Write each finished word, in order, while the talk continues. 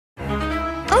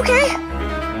Okay.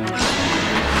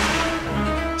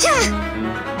 Yeah.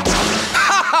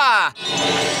 Ha ha!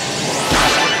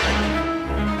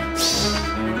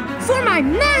 For my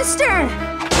master!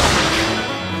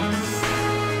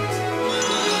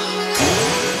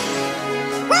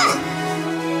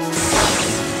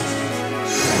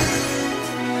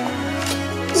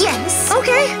 Yes.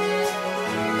 Okay.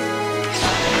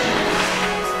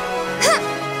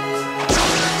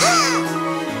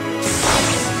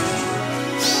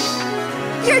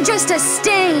 You're just a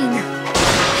stain.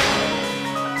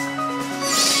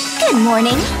 Good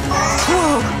morning.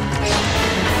 Whoa.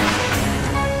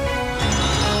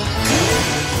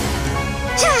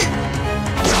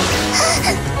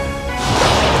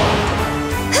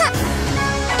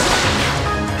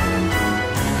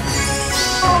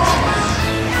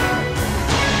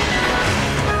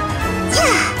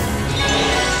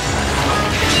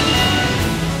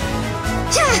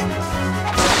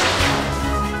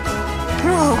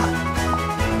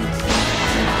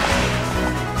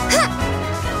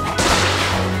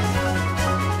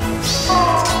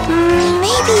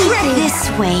 Maybe this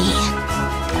way.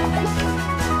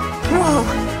 Whoa.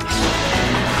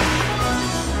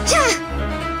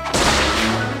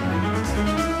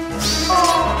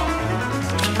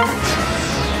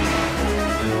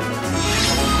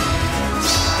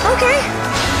 Okay.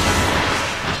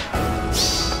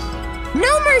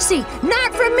 No mercy,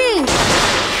 not from me.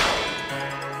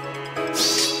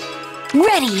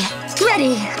 Ready.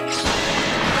 Ready.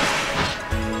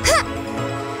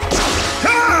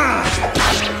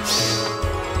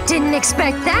 Didn't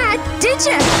expect that, did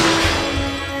ya?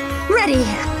 Ready.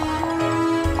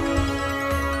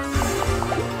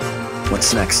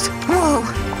 What's next? Whoa.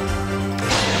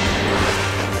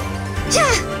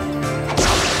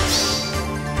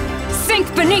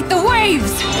 Sink beneath the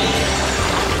waves!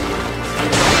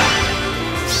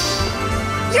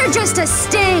 You're just a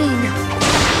stain.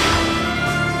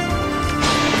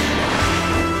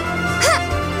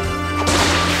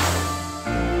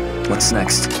 What's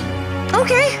next?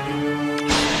 Okay.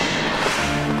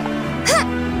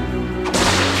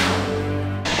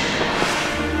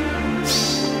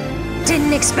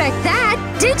 Didn't expect that,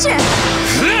 did ya?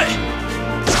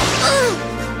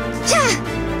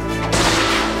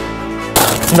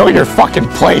 Know your fucking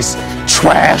place,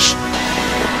 trash!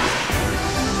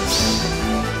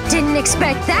 Didn't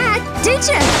expect that, did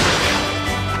ya?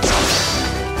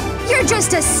 You're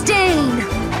just a stain.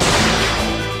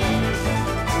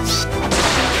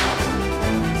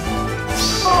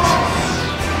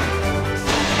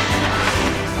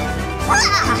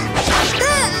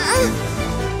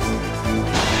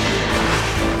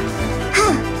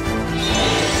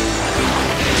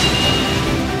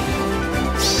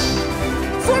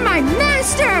 For my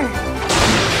master!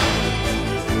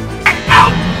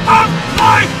 Out of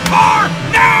my car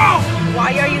now!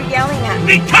 Why are you yelling at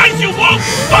me? Because you won't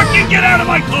fucking get out of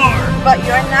my car! But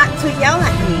you're not to yell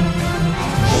at me.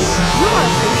 You are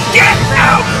Felicia. Get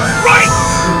out right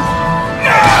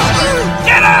now!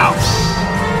 Get out!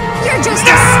 You're just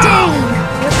a stain!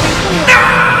 You're thinking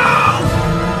No!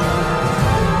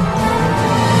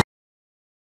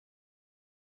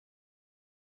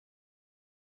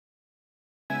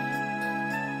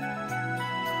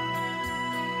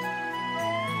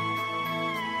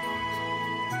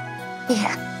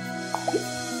 Yeah.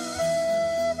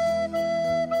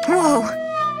 Whoa.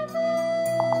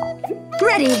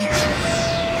 Ready.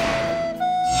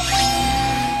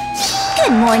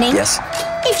 Good morning. Yes.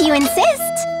 If you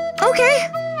insist.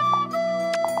 Okay.